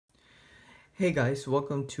Hey guys,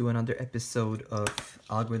 welcome to another episode of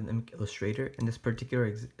Algorithmic Illustrator. In this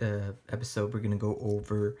particular episode, we're going to go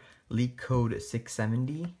over Leetcode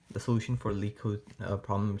 670, the solution for Leetcode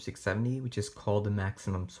problem number 670, which is called the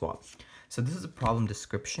maximum swap. So this is a problem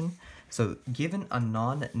description. So given a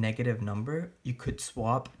non-negative number, you could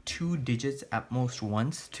swap two digits at most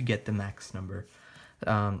once to get the max number.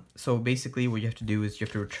 So basically what you have to do is you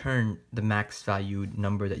have to return the max value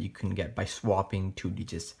number that you can get by swapping two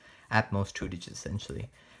digits, at most two digits essentially.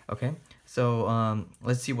 Okay, so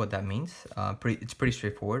let's see what that means. It's pretty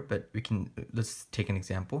straightforward, but let's take an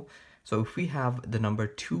example. So if we have the number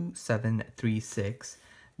 2736,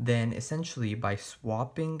 then essentially by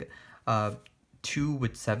swapping 2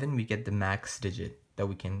 with 7, we get the max digit that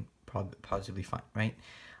we can possibly find, right?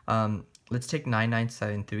 Let's take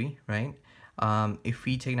 9973, right? If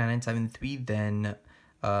we take 9973, then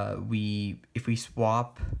if we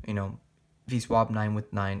swap, if we swap 9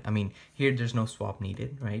 with 9, I mean, here there's no swap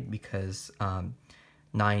needed, right? Because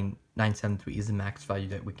 973 is the max value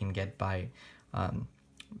that we can get by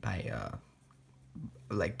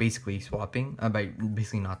like basically swapping, by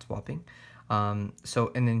basically not swapping.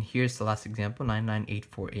 So, and then here's the last example,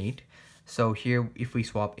 99848. So here, if we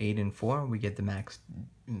swap 8 and 4, we get the max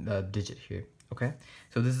digit here. Okay,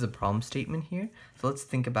 so this is a problem statement here. So let's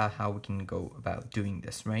think about how we can go about doing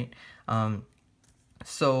this, right?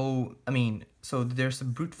 So there's a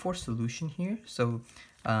brute force solution here. So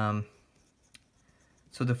the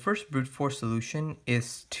first brute force solution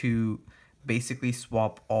is to basically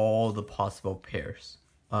swap all the possible pairs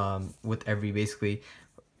with basically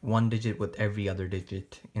one digit with every other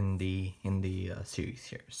digit in the series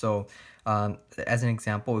here. So as an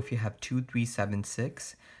example, if you have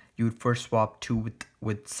 2376, you would first swap 2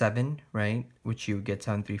 with 7, right, which you would get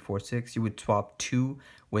 7346. You would swap 2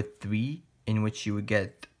 with 3, in which you would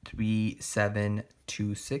get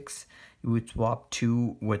 3726. You would swap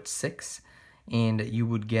 2 with 6, and you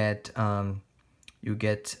would get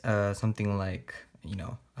something like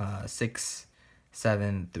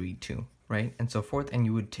 6732, right, and so forth. And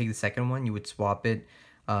you would take the second one, you would swap it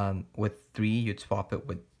with 3, you'd swap it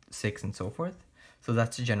with 6, and so forth. So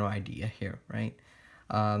that's the general idea here, right?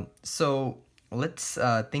 So let's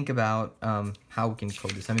think about how we can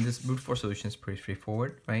code this. I mean, this brute force solution is pretty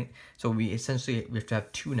straightforward, right? So we have to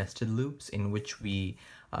have two nested loops in which we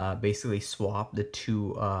basically swap the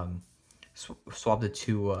two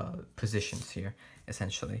positions here,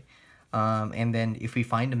 essentially. And then if we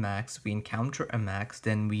find a max, we encounter a max,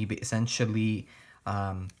 then we essentially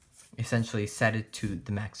set it to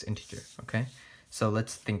the max integer. Okay, so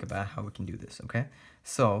let's think about how we can do this. Okay,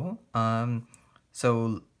 so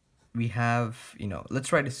so we have,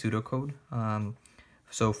 let's write a pseudocode.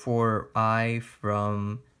 So for I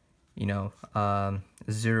from,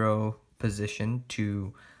 0 position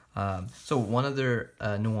to, so one other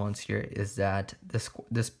nuance here is that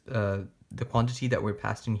the quantity that we're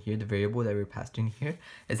passing here, the variable that we're passing here,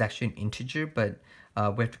 is actually an integer, but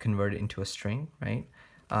we have to convert it into a string, right?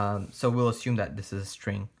 So we'll assume that this is a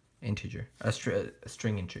string integer, a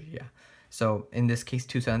string integer, yeah. So in this case,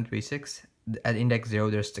 2736, at index 0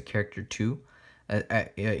 there's the character 2,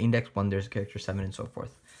 at index 1 there's character 7, and so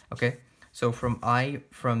forth. Okay, so from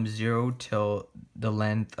 0 till the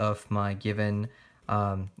length of my given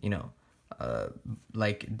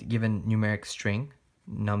like given numeric string,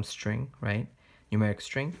 num string, right, numeric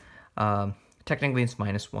string, technically it's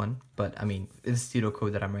 -1, but I mean it's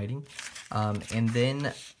pseudocode that I'm writing. And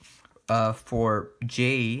then for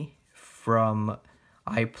j from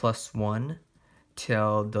I plus 1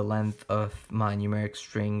 till the length of my numeric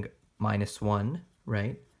string -1,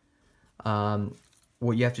 right?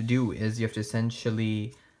 What you have to do is you have to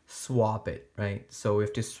essentially swap it, right? So we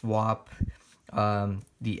have to swap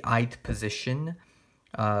the ith position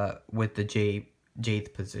with the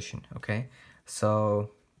jth position. Okay,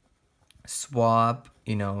 so swap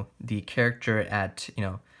the character at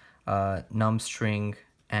num string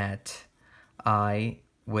at I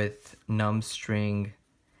with num string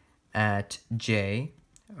at j.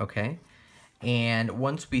 Okay, and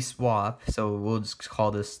once we swap, so we'll just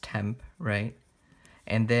call this temp, right?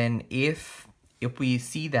 And then if we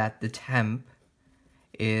see that the temp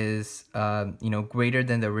is greater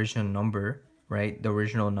than the original number, right, the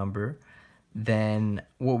original number, then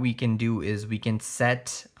what we can do is we can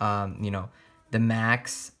set the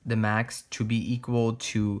max to be equal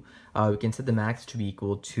to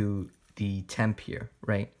the temp here,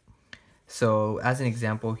 right? So as an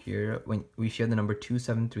example here, when we share the number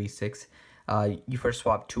 2736, you first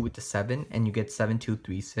swap 2 with the 7 and you get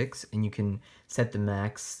 7236, and you can set the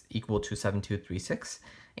max equal to 7236.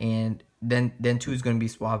 and then 2 is going to be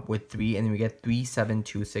swapped with 3, and then we get 3, 7,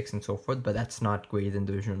 2, 6, and so forth, but that's not greater than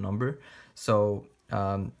the original number. So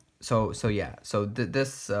yeah, so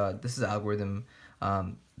this is the algorithm,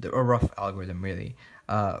 a rough algorithm really,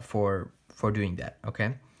 for doing that.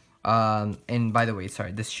 Okay. And by the way,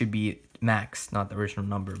 sorry, this should be max, not the original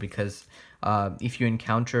number, because if you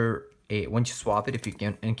encounter once you swap it, if you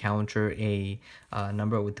can encounter a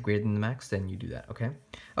number with greater than the max, then you do that.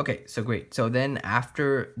 Okay, so great. So then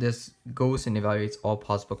after this goes and evaluates all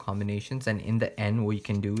possible combinations, and in the end, what you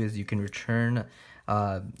can do is you can return,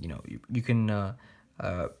 you can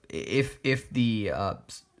if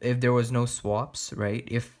there was no swaps, right?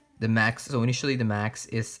 If the max, so initially the max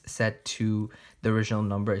is set to the original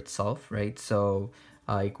number itself, right? So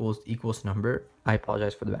equals number. I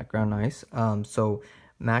apologize for the background noise. So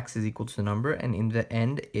max is equal to the number, and in the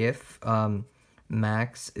end, if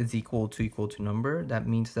max is equal to number, that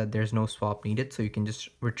means that there's no swap needed, so you can just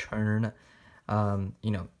return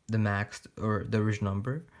the max or the original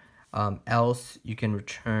number. Else you can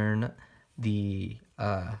return the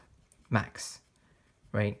max,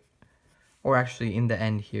 right? Or actually in the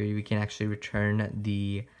end here, we can actually return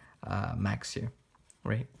the max here,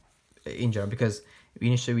 right? In general, because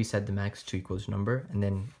initially we set the max to equals number, and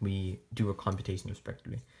then we do a computation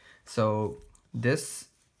respectively. So this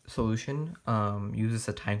solution uses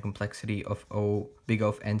a time complexity of big O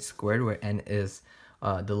of n squared, where n is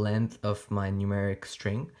the length of my numeric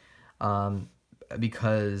string.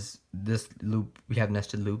 Because this loop, we have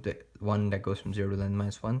nested loop, that one that goes from 0 to length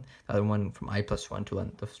minus 1, the other one from I plus 1 to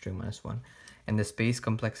length of string minus 1, and the space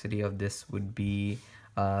complexity of this would be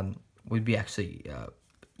actually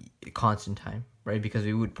constant time, right? Because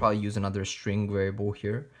we would probably use another string variable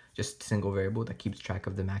here, just single variable that keeps track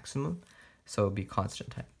of the maximum, so it'd be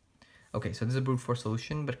constant time. Okay, so this is a brute force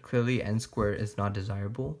solution, but clearly n squared is not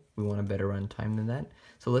desirable. We want a better runtime than that.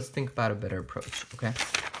 So let's think about a better approach. Okay.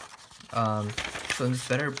 So in this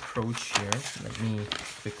better approach here, let me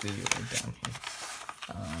quickly write down here.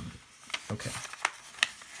 Okay.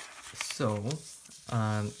 So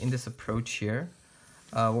in this approach here,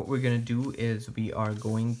 what we're gonna do is we are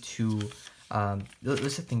going to let's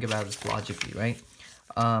just think about this logically, right?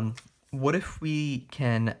 What if we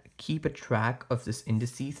can keep a track of this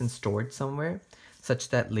indices and store it somewhere, such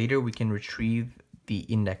that later we can retrieve the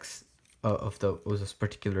index of those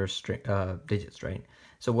particular string digits, right?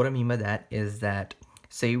 So what I mean by that is that,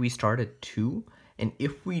 say we start at 2, and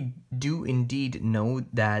if we do indeed know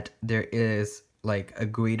that there is like a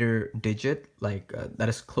greater digit, like that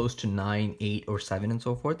is close to 9, 8, or 7, and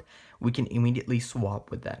so forth, we can immediately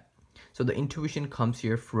swap with that. So the intuition comes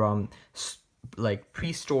here from like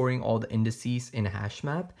pre-storing all the indices in a hash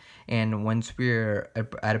map, and once we're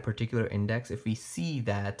at a particular index, if we see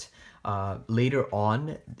that later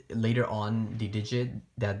on the digit,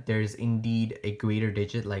 that there's indeed a greater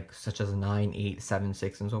digit, like such as 9, 8, 7,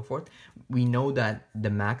 6, and so forth, we know that the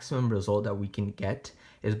maximum result that we can get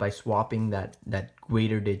is by swapping that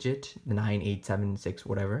greater digit, the 9, 8, 7, 6,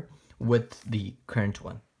 whatever, with the current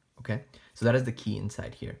one. Okay, so that is the key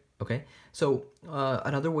inside here. Okay, so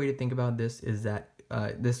another way to think about this is that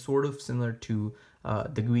this sort of similar to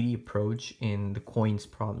the greedy approach in the coins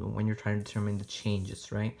problem when you're trying to determine the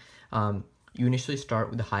changes, right? You initially start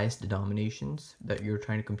with the highest denominations that you're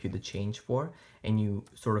trying to compute the change for, and you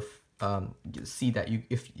sort of see that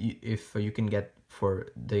if you can get for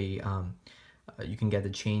the you can get the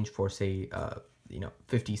change for, say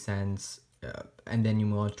 50 cents, and then you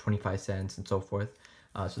move on to 25 cents and so forth.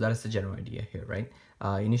 So that is the general idea here, right?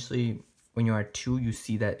 Initially, when you're at 2, you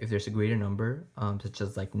see that if there's a greater number, such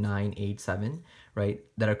as like 9, 8, 7, right,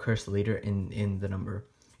 that occurs later in the number.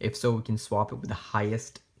 If so, we can swap it with the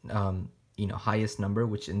highest, highest number,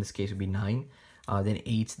 which in this case would be 9, then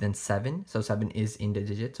 8, then 7. So 7 is in the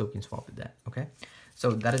digit, so we can swap with that. Okay,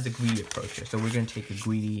 so that is the greedy approach here. So we're going to take a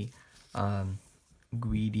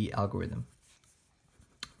greedy algorithm,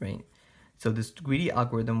 right? So this greedy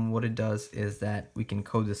algorithm, what it does is that we can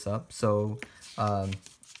code this up. So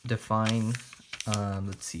define,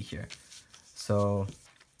 let's see here. So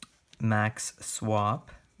max swap,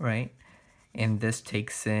 right? And this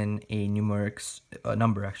takes in a numeric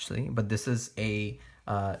number actually, but this is a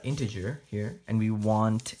integer here, and we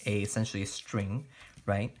want essentially a string,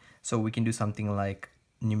 right? So we can do something like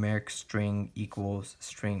numeric string equals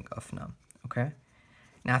string of num. Okay.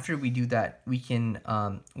 And after we do that, we can,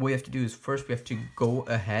 what we have to do is first we have to go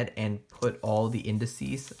ahead and put all the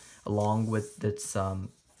indices along with its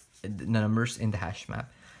the numbers in the hash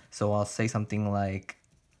map. So I'll say something like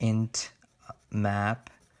int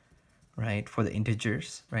map, right, for the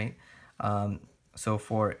integers, right? So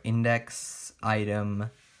for index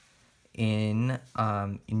item in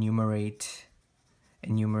enumerate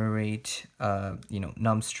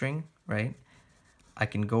num string, right? I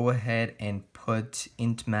can go ahead and put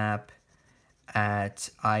int map at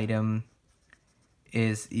item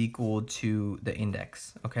is equal to the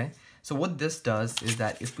index. Okay, so what this does is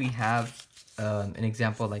that if we have an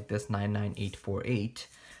example like this 99848,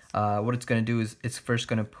 what it's going to do is it's first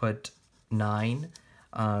going to put 9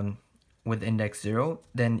 with index 0,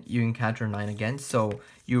 then you encounter 9 again, so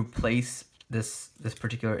you replace this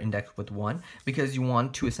particular index with 1 because you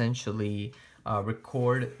want to essentially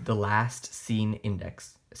record the last seen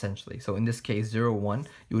index essentially. So in this case 0 1,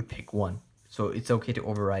 you would pick 1, so it's okay to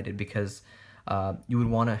override it because you would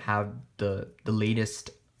want to have the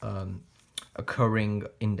latest occurring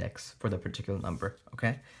index for the particular number.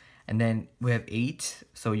 Okay, and then we have 8,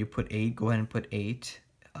 so you put 8, go ahead and put 8.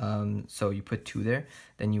 So you put 2 there,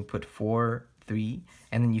 then you put 4, 3,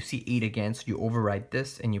 and then you see 8 again, so you overwrite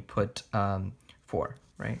this and you put 4,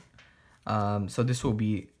 right? So this will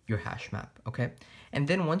be your hash map. Okay, and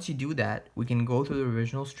then once you do that, we can go to the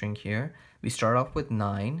original string here. We start off with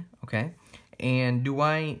 9. Okay, and do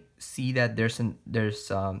I see that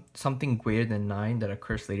there's something greater than 9 that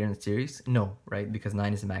occurs later in the series? No, right? Because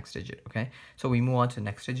 9 is the max digit. Okay, so we move on to the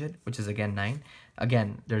next digit, which is again 9.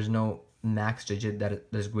 Again, there's no max digit that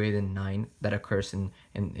is greater than 9 that occurs in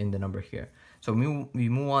the number here. So we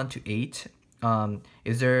move on to 8.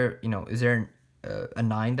 Is there a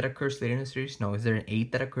 9 that occurs later in the series? No. Is there an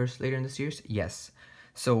 8 that occurs later in the series? Yes.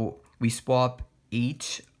 So we swap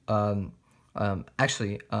 8.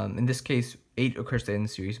 Actually, in this case 8 occurs later in the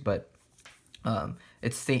series, but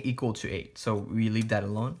it's stay equal to 8, so we leave that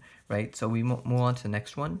alone, right? So we move on to the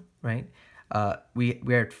next one, right?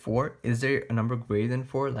 We're at 4. Is there a number greater than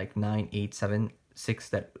 4, like 9, 8, 7, 6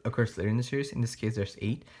 that occurs later in the series? In this case there's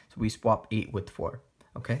 8, so we swap 8 with 4.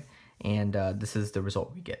 Okay, and this is the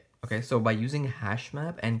result we get. Okay, so by using hash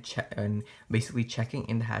map and basically checking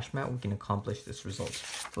in the hash map, we can accomplish this result.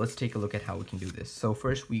 So let's take a look at how we can do this. So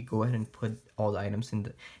first we go ahead and put all the items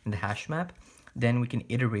in the hash map, then we can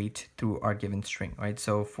iterate through our given string, right?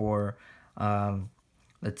 So for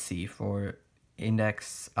let's see, for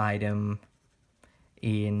index item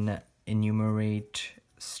in enumerate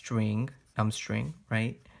string, num string,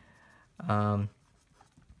 right?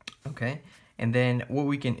 Okay, and then what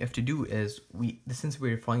we can have to do is since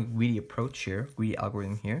we're following greedy approach here, greedy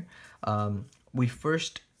algorithm here, we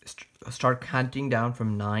first start counting down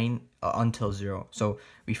from 9 until 0. So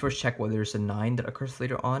we first check whether there's a 9 that occurs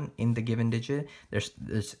later on in the given digit. There's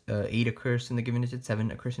 8 occurs in the given digit,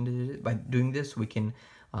 7 occurs in the digit. By doing this, we can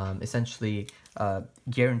essentially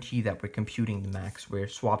guarantee that we're computing the max. We're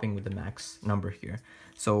swapping with the max number here.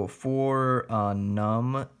 So for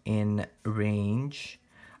num in range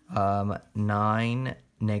 9,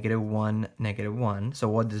 -1, -1. So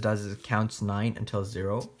what this does is it counts 9 until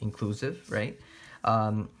 0 inclusive, right?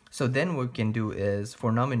 So then what we can do is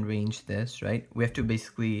for num in range this, right? We have to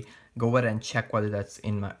basically go ahead and check whether that's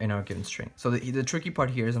in our given string. So the tricky part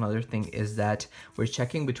here is another thing is that we're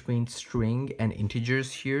checking between string and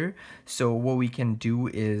integers here. So what we can do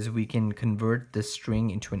is we can convert the string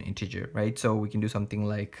into an integer, right? So we can do something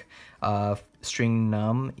like string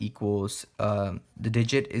num equals the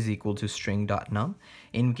digit is equal to string.num,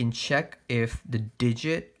 and we can check if the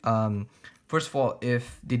digit first of all,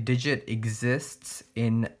 if the digit exists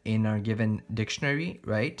in our given dictionary,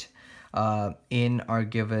 right? In our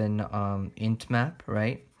given int map,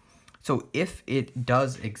 right? So if it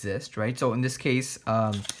does exist, right? So in this case,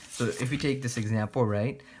 so if we take this example,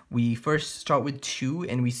 right? We first start with 2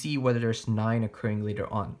 and we see whether there's 9 occurring later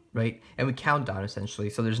on, right? And we count down essentially.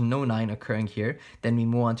 So there's no 9 occurring here. Then we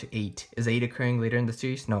move on to 8. Is 8 occurring later in the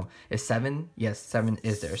series? No. Is 7? Yes, 7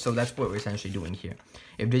 is there. So that's what we're essentially doing here.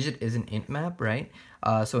 If digit is an int map, right?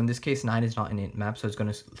 So in this case, 9 is not an int map, so it's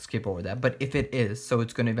going to skip over that. But if it is, so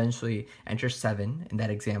it's going to eventually enter 7 in that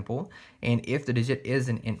example. And if the digit is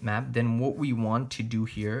an int map, then what we want to do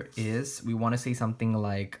here is we want to say something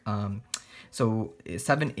like, so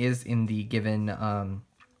 7 is in the given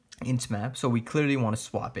int map, so we clearly want to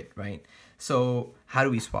swap it, right? So how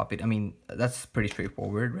do we swap it? I mean, that's pretty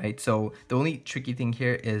straightforward, right? So the only tricky thing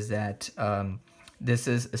here is that this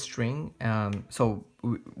is a string. So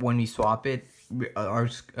when we swap it, our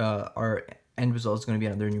end result is going to be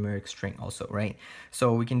another numeric string also, right?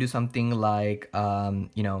 So we can do something like,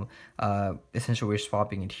 essentially we're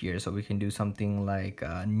swapping it here. So we can do something like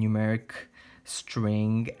numeric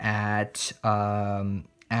string at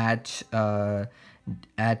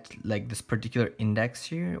like this particular index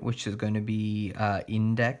here, which is going to be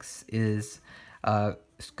index is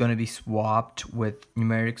going to be swapped with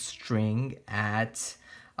numeric string at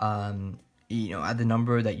at the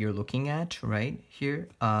number that you're looking at right here.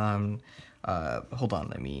 Hold on,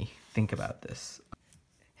 let me think about this.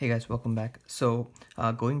 Hey guys, welcome back. So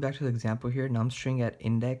going back to the example here, numstring at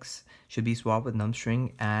index should be swapped with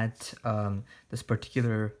numstring at this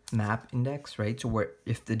particular map index, right? So where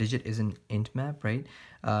if the digit is an int map, right,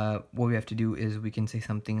 what we have to do is we can say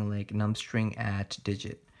something like numstring at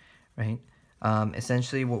digit, right?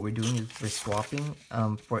 Essentially what we're doing is we're swapping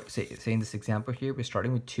for say in this example here, we're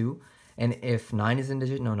starting with 2. And if 9 is in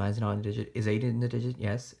digit, no, 9 is not in digit. Is 8 in the digit?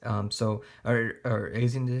 Yes. Or 8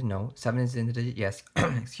 is in the digit? No. 7 is in the digit? Yes.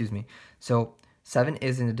 Excuse me. So 7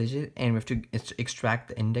 is in the digit, and we have to extract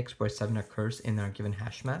the index where 7 occurs in our given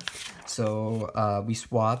hash map. So we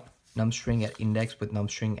swap numstring at index with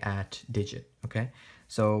numstring at digit. Okay.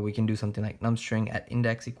 So we can do something like numstring at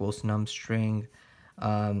index equals numstring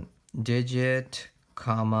digit,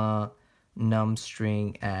 comma,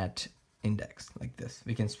 numstring at index, like this.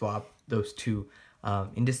 We can swap those two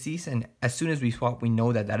indices, and as soon as we swap, we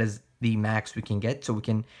know that that is the max we can get, so we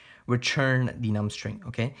can return the numstring.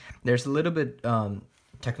 Okay, there's a little bit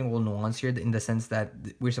technical nuance here in the sense that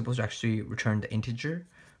we're supposed to actually return the integer,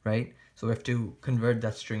 right? So we have to convert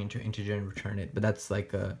that string into integer and return it, but that's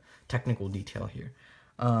like a technical detail here.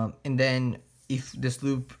 And then if this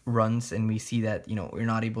loop runs and we see that we're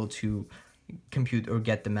not able to compute or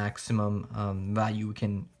get the maximum value, we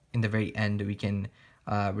can, in the very end, we can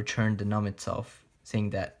return the num itself, saying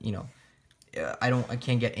that I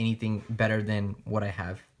can't get anything better than what I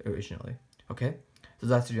have originally. Okay, so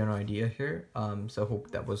that's the general idea here. So I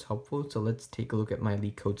hope that was helpful. So let's take a look at my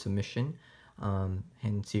Leetcode submission,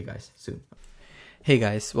 and see you guys soon. Hey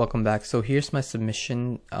guys, welcome back. So here's my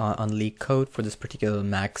submission on Leetcode for this particular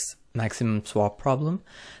maximum swap problem.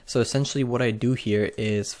 So essentially what I do here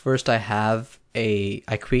is first I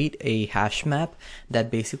create a hash map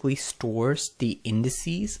that basically stores the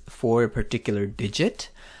indices for a particular digit,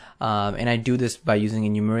 and I do this by using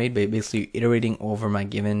enumerate, by basically iterating over my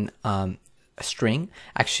given string.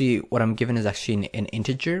 Actually what I'm given is actually an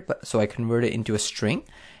integer, but so I convert it into a string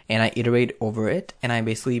and I iterate over it, and I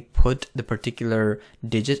basically put the particular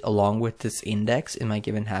digit along with this index in my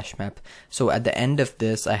given hash map. So at the end of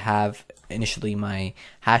this, I have initially my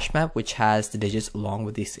hash map which has the digits along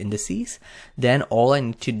with these indices. Then all I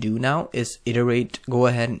need to do now is go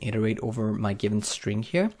ahead and iterate over my given string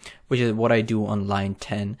here, which is what I do on line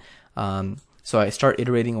 10. So I start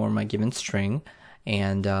iterating over my given string,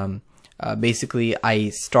 and basically I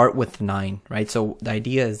start with 9, right? So the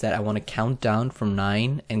idea is that I want to count down from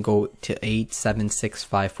 9 and go to 8, 7, 6,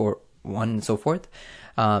 5, 4, 1, and so forth.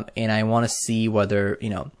 And I want to see whether,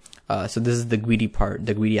 so this is the greedy part,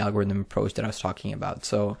 the greedy algorithm approach that I was talking about.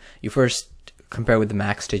 So you first compare with the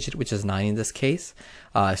max digit, which is 9 in this case.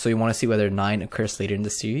 So you want to see whether 9 occurs later in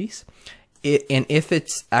the series. And if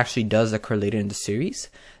it actually does occur later in the series,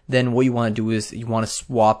 then what you want to do is you want to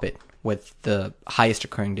swap it with the highest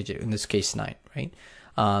occurring digit, in this case 9, right?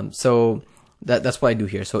 So that's what I do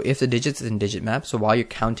here. So if the digit is in digit map, so while you're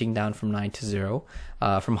counting down from 9 to 0,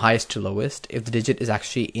 from highest to lowest, if the digit is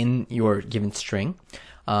actually in your given string,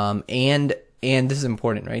 and this is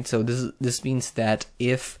important, right? So this means that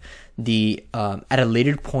if the at a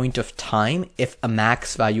later point of time, if a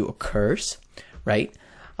max value occurs, right,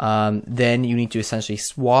 then you need to essentially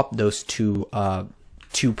swap those two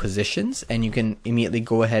positions, and you can immediately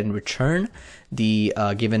go ahead and return the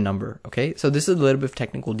given number. Okay, so this is a little bit of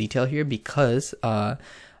technical detail here because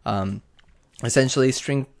essentially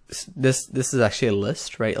this is actually a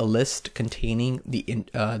list, right? A list containing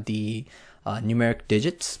the numeric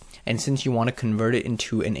digits, and since you want to convert it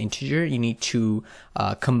into an integer, you need to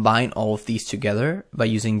combine all of these together by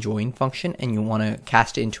using join function, and you want to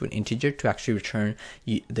cast it into an integer to actually return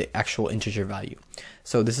the actual integer value.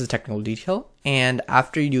 So this is technical detail, and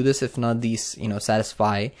after you do this, if none of these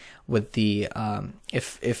satisfy with the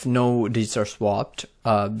if no digits are swapped,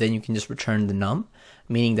 then you can just return the num,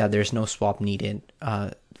 meaning that there's no swap needed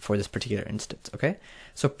for this particular instance. Okay,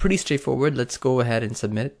 so pretty straightforward. Let's go ahead and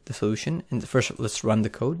submit the solution, and first let's run the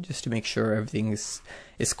code just to make sure everything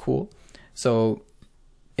is cool. So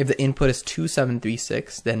if the input is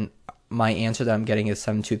 2736, then my answer that I'm getting is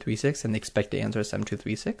 7236, and the expected answer is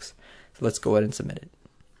 7236. So let's go ahead and submit it.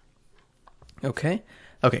 Okay,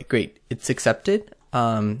 great, it's accepted.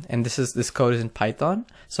 And this code is in Python,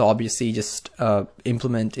 so obviously just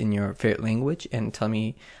implement in your favorite language and tell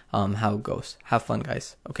me how it goes. Have fun,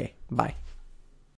 guys. Okay, bye.